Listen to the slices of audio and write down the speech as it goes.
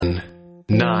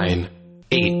9,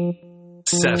 8,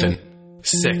 7,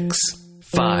 6,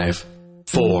 5,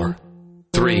 4,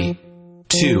 3,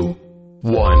 2,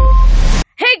 1.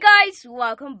 Hey guys,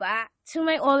 welcome back to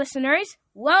my old listeners.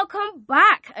 Welcome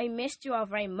back. I missed you all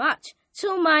very much.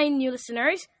 To my new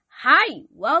listeners, hi,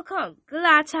 welcome.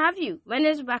 Glad to have you. My name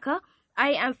is Rebecca.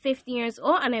 I am 15 years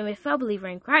old and I'm a fellow believer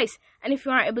in Christ. And if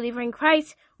you aren't a believer in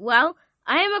Christ, well,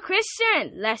 I am a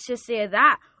Christian. Let's just say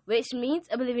that. Which means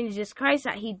I believe in Jesus Christ,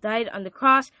 that he died on the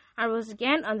cross and rose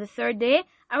again on the third day.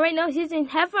 And right now he's in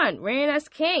heaven, reigning as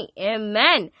king.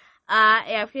 Amen. I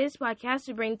have created this podcast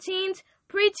to bring teens,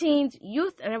 preteens,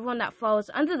 youth, and everyone that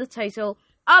falls under the title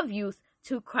of youth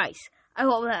to Christ. I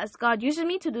hope that as God uses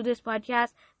me to do this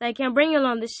podcast, that I can bring you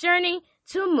along this journey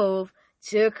to move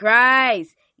to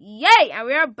Christ. Yay! And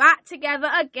we are back together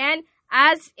again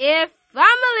as a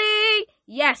family.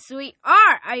 Yes, we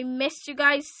are. I missed you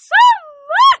guys so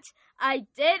much. I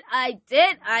did.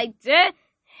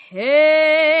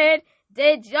 Hey,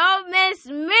 did y'all miss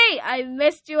me? I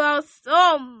missed you all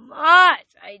so much.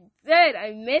 I did.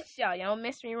 I missed y'all. Y'all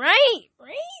missed me, right?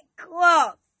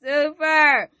 Cool.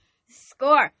 Super.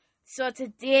 Score. So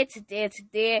today,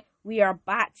 we are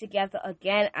back together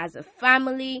again as a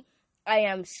family. I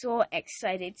am so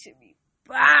excited to be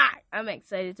back. I'm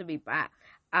excited to be back.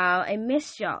 I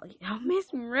miss y'all. Y'all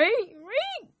miss me, right?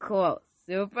 Cool.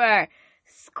 Super.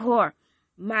 Score.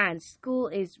 Man, school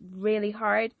is really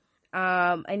hard.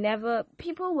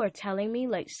 People were telling me,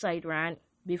 like, side rant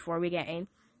before we get in.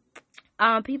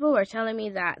 People were telling me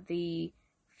that the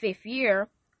fifth year,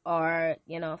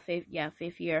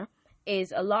 fifth year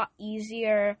is a lot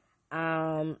easier.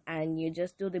 And you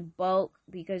just do the bulk,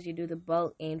 because you do the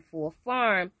bulk in full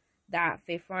form, that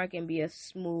fifth form can be a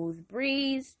smooth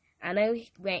breeze. And I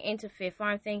went into fifth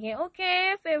form thinking,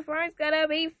 okay, fifth form's gonna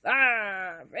be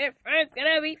fun.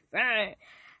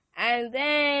 And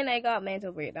then I got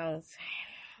mental breakdowns,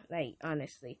 like,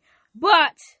 honestly.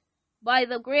 But by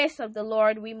the grace of the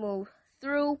Lord, we move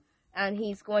through, and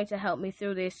he's going to help me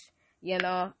through this,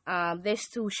 this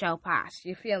too shall pass.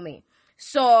 You feel me?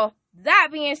 So, that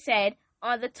being said,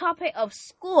 on the topic of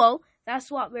school, that's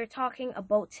what we're talking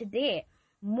about today.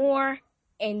 More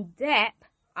in depth,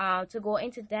 to go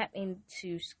into depth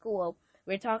into school,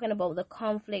 we're talking about the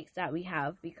conflicts that we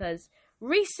have, because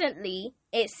recently,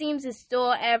 it seems as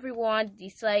though everyone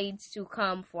decides to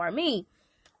come for me.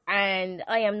 And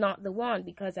I am not the one,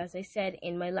 because as I said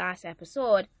in my last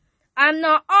episode, I'm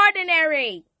not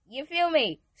ordinary. You feel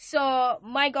me? So,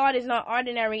 my God is not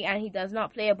ordinary, and he does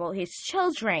not play about his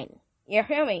children. You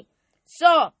feel me?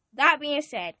 So, that being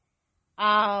said,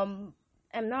 I'm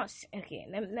not saying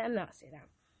that.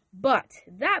 But,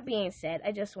 that being said,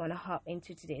 I just want to hop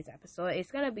into today's episode.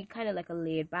 It's going to be kind of like a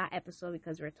laid-back episode,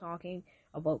 because we're talking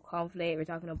about conflict, we're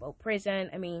talking about prison,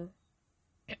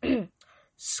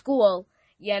 school,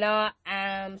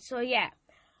 so yeah,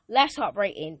 let's hop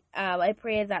right in. I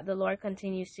pray that the Lord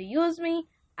continues to use me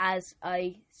as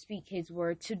I speak his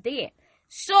word today.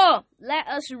 So, let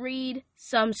us read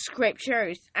some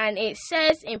scriptures, and it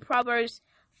says in Proverbs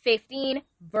 15,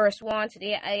 verse 1,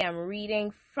 today I am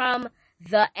reading from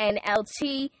the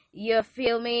NLT. You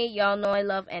feel me? Y'all know I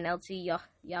love NLT.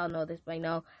 Y'all know this by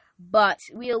now. But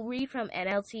we'll read from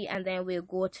NLT and then we'll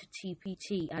go to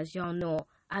TPT, as y'all know.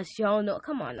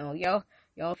 Come on now, y'all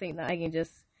think that I can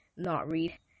just not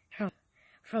read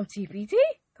from TPT?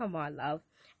 Come on, love.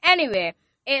 Anyway,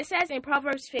 it says in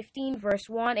Proverbs 15, verse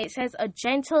 1, it says, a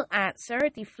gentle answer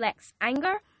deflects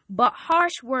anger, but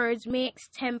harsh words makes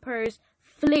tempers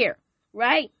flare,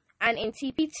 right? And in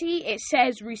TPT, it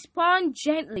says, respond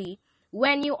gently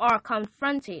when you are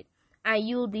confronted, and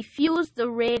you'll diffuse the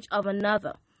rage of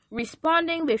another.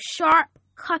 Responding with sharp,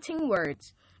 cutting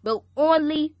words will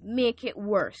only make it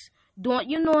worse. Don't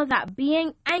you know that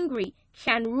being angry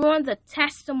can ruin the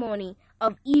testimony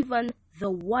of even the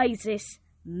wisest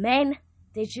men?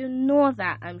 Did you know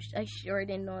that? I sure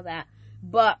didn't know that.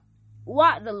 But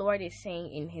what the Lord is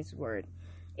saying in his word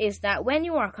is that when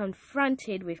you are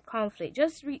confronted with conflict,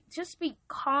 just speak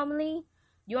calmly.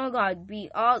 You don't gotta be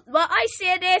all, well, I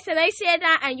say this and I say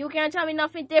that, and you can't tell me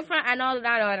nothing different and all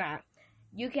that.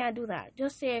 You can't do that.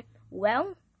 Just say,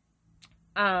 well,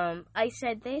 I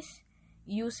said this,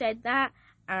 you said that,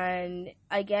 and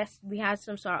I guess we had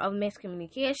some sort of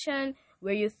miscommunication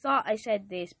where you thought I said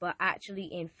this, but actually,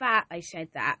 in fact, I said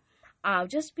that.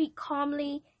 Just speak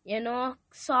calmly,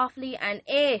 softly, and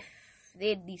if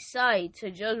they decide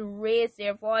to just raise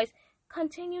their voice,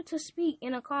 continue to speak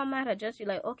in a calm manner. Just be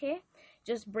like, okay,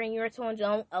 just bring your tone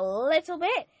down a little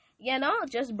bit,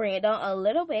 just bring it down a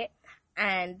little bit,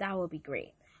 and that would be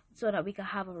great, so that we can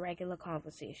have a regular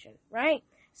conversation, right?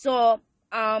 So,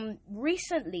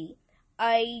 recently,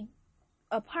 I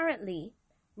apparently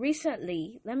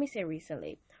recently,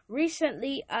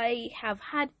 I have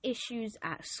had issues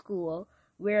at school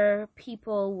where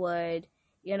people would,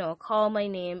 call my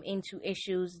name into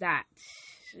issues that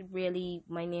really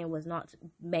my name was not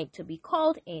meant to be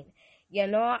called in.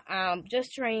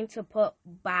 Just trying to put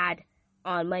bad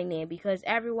on my name because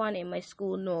everyone in my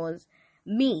school knows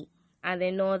me and they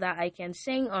know that I can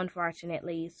sing,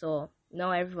 unfortunately. So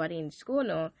now everybody in school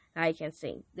know that I can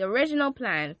sing. The original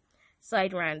plan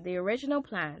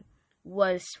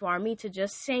was for me to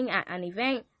just sing at an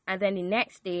event, and then the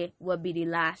next day would be the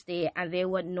last day, and they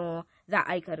would know that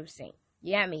I could have sing.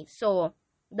 You get me? So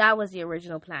that was the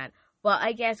original plan. But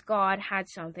I guess God had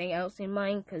something else in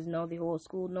mind, because now the whole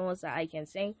school knows that I can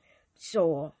sing.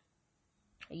 So,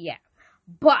 yeah.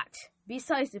 But,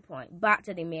 besides the point, back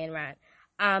to the main rant.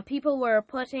 People were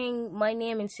putting my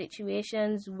name in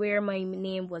situations where my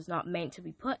name was not meant to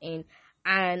be put in.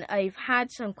 And I've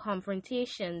had some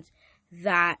confrontations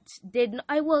that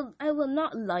I will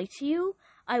not lie to you.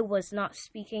 I was not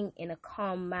speaking in a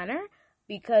calm manner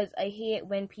because I hate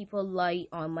when people lie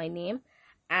on my name.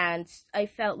 And I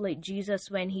felt like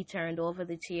Jesus when he turned over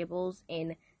the tables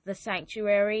in the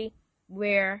sanctuary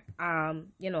where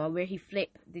he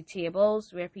flipped the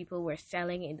tables where people were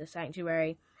selling in the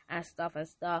sanctuary and stuff.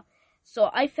 So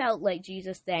I felt like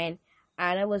Jesus then,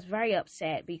 and I was very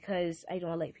upset because I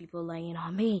don't like people lying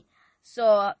on me.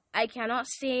 So I cannot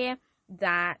say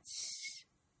that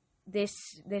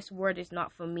this word is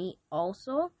not for me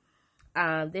also.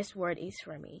 This word is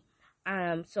for me.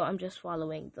 So I'm just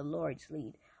following the Lord's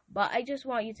lead. But I just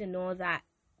want you to know that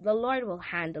the Lord will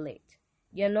handle it.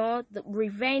 The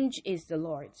revenge is the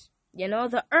Lord's.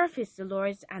 The earth is the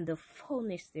Lord's and the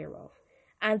fullness thereof.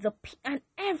 And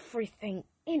everything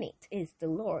in it is the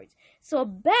Lord's. So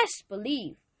best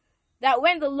believe that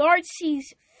when the Lord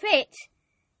sees fit,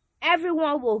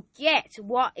 everyone will get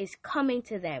what is coming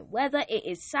to them. Whether it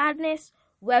is sadness,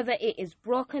 whether it is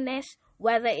brokenness,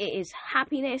 whether it is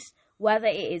happiness, whether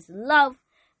it is love.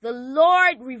 The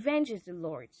Lord, revenge is the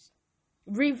Lord's.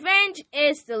 Revenge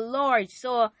is the Lord's.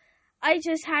 So I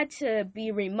just had to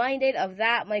be reminded of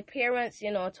that. My parents,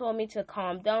 told me to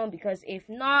calm down because if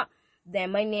not,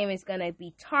 then my name is going to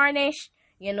be tarnished.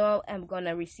 I'm going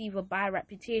to receive a bad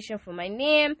reputation for my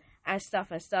name and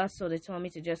stuff. So they told me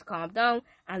to just calm down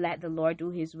and let the Lord do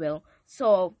his will.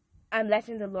 So I'm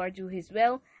letting the Lord do his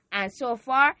will. And so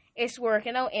far, it's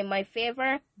working out in my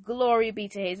favor. Glory be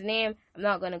to his name. I'm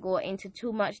not going to go into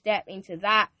too much depth into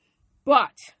that.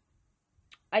 But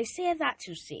I say that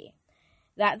to say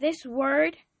that this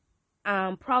word,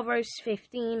 Proverbs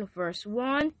 15, verse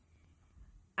 1,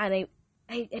 and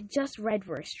I just read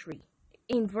verse 3.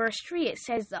 In verse 3, it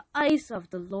says, the eyes of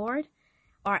the Lord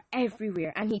are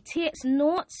everywhere, and he takes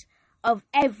notes of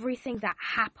everything that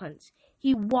happens.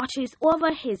 He watches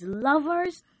over his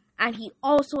lovers, and he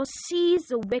also sees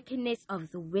the wickedness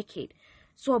of the wicked.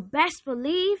 So best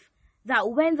believe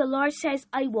that when the Lord says,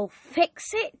 I will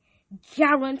fix it,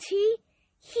 guarantee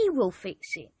he will fix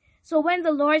it. So when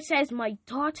the Lord says, my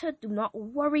daughter, do not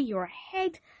worry your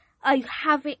head, I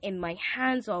have it in my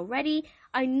hands already.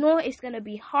 I know it's going to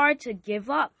be hard to give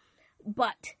up,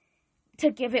 but to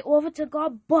give it over to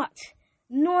God, but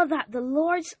know that the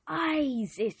Lord's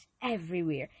eyes is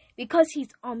everywhere because he's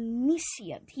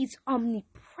omniscient, he's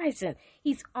omnipresent,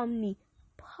 he's omnipotent.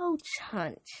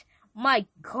 My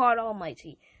God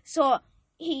Almighty. So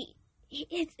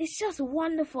it's just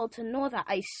wonderful to know that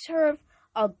I serve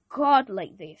a God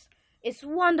like this. It's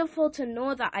wonderful to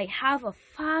know that I have a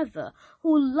Father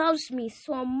who loves me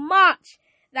so much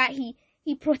that he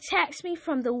protects me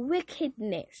from the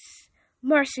wickedness.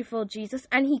 Merciful Jesus,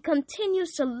 and he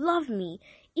continues to love me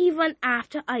even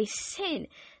after I sin.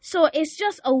 So it's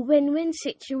just a win-win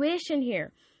situation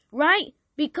here, right?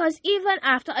 Because even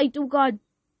after I do God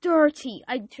dirty,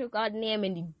 I throw God's name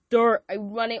in the dirt, I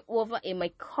run it over in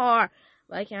my car.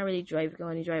 Well, I can't really drive, I can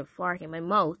only drive a fork in my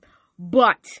mouth.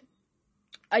 But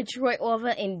I throw it over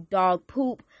in dog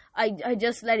poop. I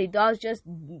just let the dogs just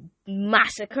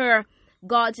massacre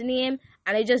God's name,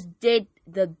 and I just did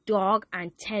the dog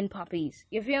and 10 puppies.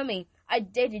 You feel me? I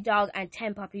did the dog and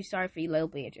 10 puppies. Sorry for you,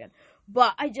 little Adrian.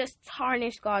 But I just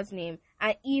tarnished God's name,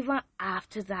 and even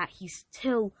after that, he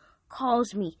still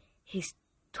calls me his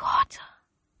daughter.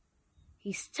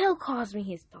 He still calls me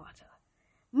his daughter.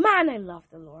 Man, I love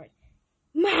the Lord.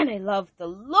 Man, I love the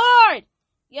Lord.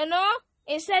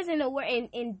 It says in the word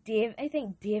in David, I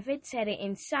think David said it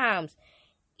in Psalms.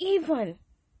 Even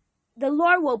the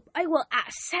Lord I will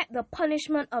accept the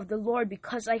punishment of the Lord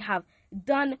because I have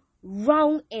done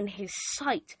wrong in his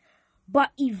sight.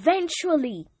 But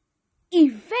eventually,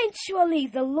 eventually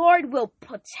the Lord will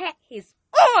protect his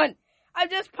own. I'm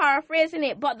just paraphrasing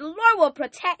it, but the Lord will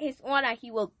protect his own and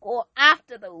he will go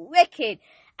after the wicked.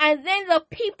 And then the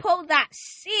people that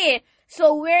say,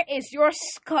 so where is your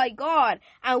sky God?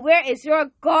 And where is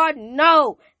your God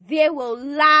now? They will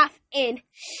laugh in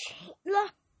shame.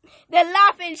 They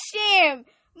laugh in shame.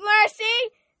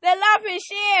 Mercy, they laugh in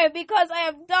shame because I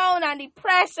am down and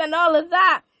depressed and all of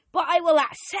that. But I will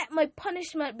accept my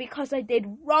punishment because I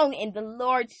did wrong in the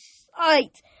Lord's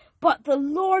sight. But the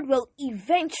Lord will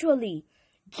eventually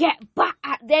get back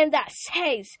at them that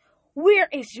says, where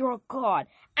is your God?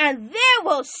 And they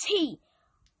will see,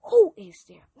 who is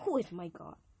there? Who is my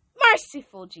God?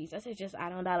 Merciful Jesus. I just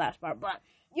add on that last part, but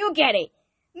you get it.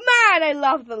 Man, I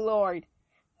love the Lord.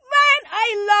 Man,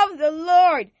 I love the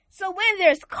Lord. So when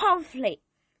there's conflict,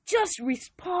 just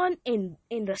respond in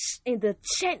the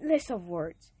gentleness of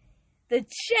words. The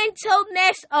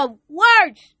gentleness of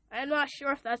words. I'm not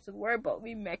sure if that's a word, but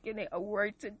we're making it a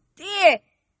word today.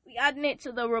 We're adding it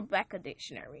to the Rebecca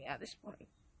dictionary at this point.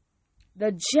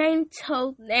 The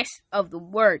gentleness of the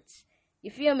words.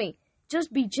 You feel me?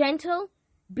 Just be gentle.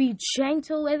 Be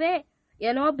gentle with it.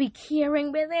 Be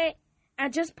caring with it.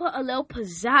 And just put a little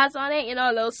pizzazz on it.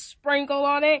 A little sprinkle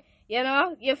on it.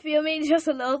 You feel me? Just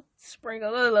a little sprinkle,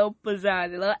 a little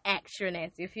pizzazz, a little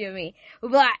extraness. You feel me?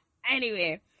 But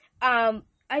anyway,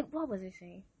 what was I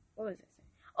saying?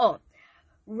 Oh,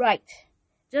 right.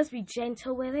 Just be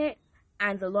gentle with it,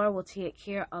 and the Lord will take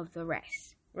care of the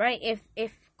rest. Right?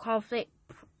 If conflict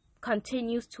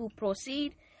continues to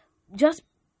proceed, just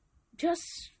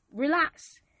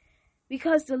relax,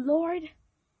 because the Lord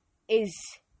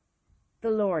is the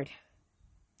Lord,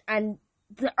 and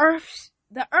the earth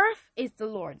is the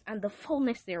Lord's, and the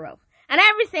fullness thereof. And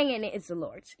everything in it is the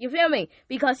Lord's. You feel me?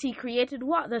 Because he created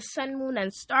what? The sun, moon,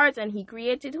 and stars. And he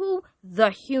created who?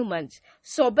 The humans.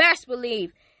 So best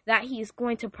believe that he is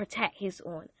going to protect his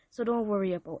own. So don't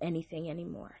worry about anything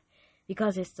anymore.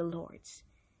 Because it's the Lord's.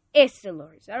 It's the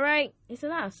Lord's. Alright? It's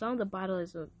not a song. The battle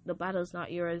is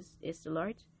not yours. It's the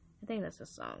Lord's. I think that's a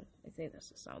song.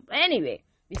 But anyway,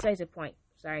 besides the point.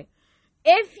 Sorry.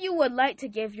 If you would like to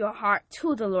give your heart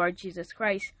to the Lord Jesus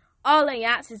Christ, all I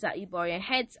ask is that you bow your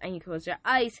heads and you close your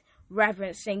eyes,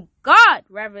 reverencing God,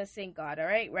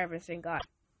 alright? Reverencing God.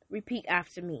 Repeat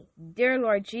after me. Dear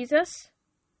Lord Jesus,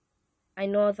 I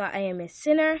know that I am a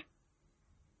sinner,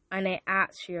 and I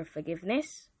ask for your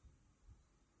forgiveness.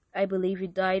 I believe you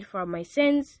died for my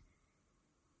sins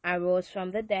and rose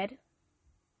from the dead.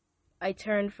 I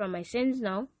turn from my sins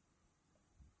now,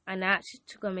 and ask you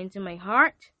to come into my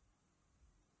heart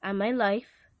and my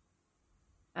life,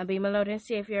 and be my Lord and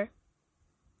Savior,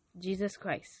 Jesus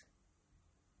Christ.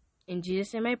 In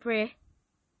Jesus' name I pray.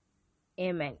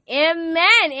 Amen.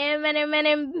 Amen. Amen. Amen.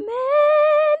 Amen.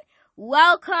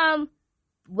 Welcome.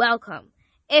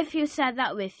 If you said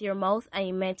that with your mouth and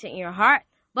you meant it in your heart,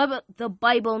 but the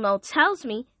Bible now tells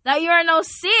me that you are now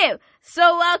saved.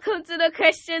 So welcome to the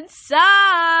Christian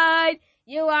side.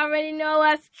 You already know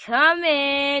what's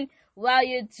coming. Well,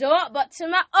 you don't, but to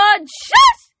my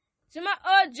OGs. To my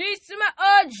OGs.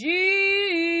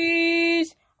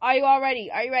 Are you all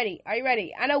ready? Are you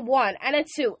ready? And a 1, and a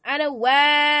 2, and a welcome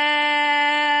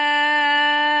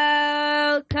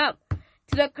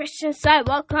to the Christian side.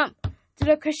 Welcome to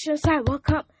the Christian side.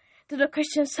 Welcome to the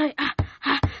Christian side.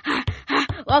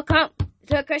 Welcome to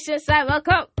the Christian side.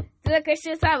 Welcome to the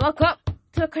Christian side. Welcome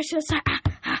to the Christian side.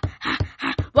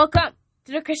 Welcome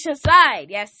to the Christian side.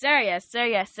 Yes, sir.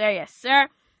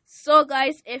 So,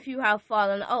 guys, if you have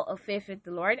fallen out of faith with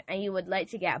the Lord and you would like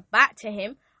to get back to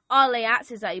him, all I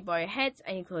ask is that you bow your heads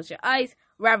and you close your eyes,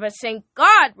 reverencing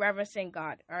God.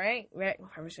 All right?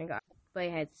 Reverencing God. Bow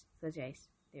your heads, close your eyes.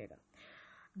 There you go.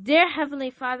 Dear Heavenly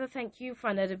Father, thank you for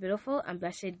another beautiful and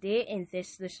blessed day in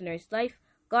this listener's life.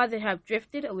 God, that have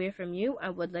drifted away from you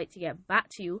and would like to get back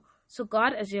to you. So,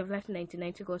 God, as you have left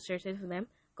 99 to go searching for them,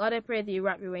 God, I pray that you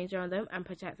wrap your wings around them and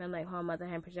protect them like how Mother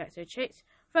Hen protects her chicks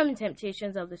from the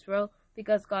temptations of this world,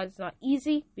 because God, it's not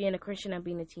easy being a Christian and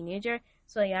being a teenager.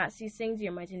 So I ask these things in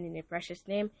your mighty and in your precious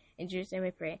name. In Jesus' name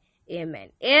I pray.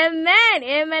 Amen.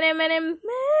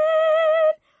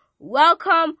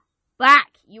 Welcome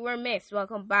back. You were missed.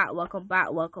 Welcome back. Are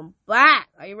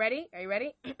you ready?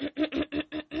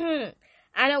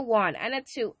 And a 1, and a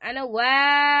 2, and a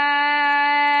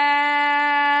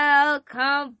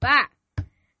welcome back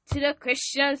to the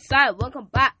Christian side. Welcome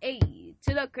back. Hey.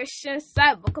 To the Christian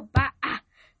side, welcome back.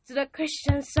 To the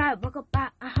Christian side, welcome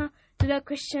back. To the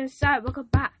Christian side, welcome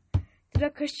back. To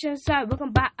the Christian side,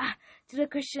 welcome back. To the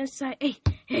Christian side,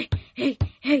 hey,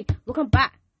 welcome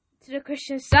back to the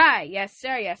Christian side. Yes,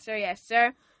 sir.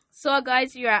 So,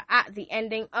 guys, you are at the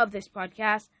ending of this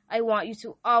podcast. I want you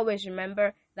to always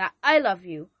remember that I love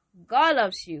you, God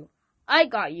loves you, I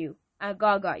got you, and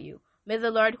God got you. May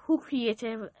the Lord who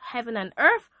created heaven and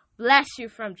earth bless you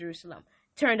from Jerusalem.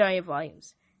 Turn down your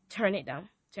volumes. Turn it down.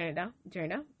 Turn it down. Turn it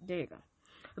down. There you go.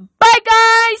 Bye,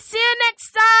 guys. See you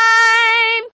next time.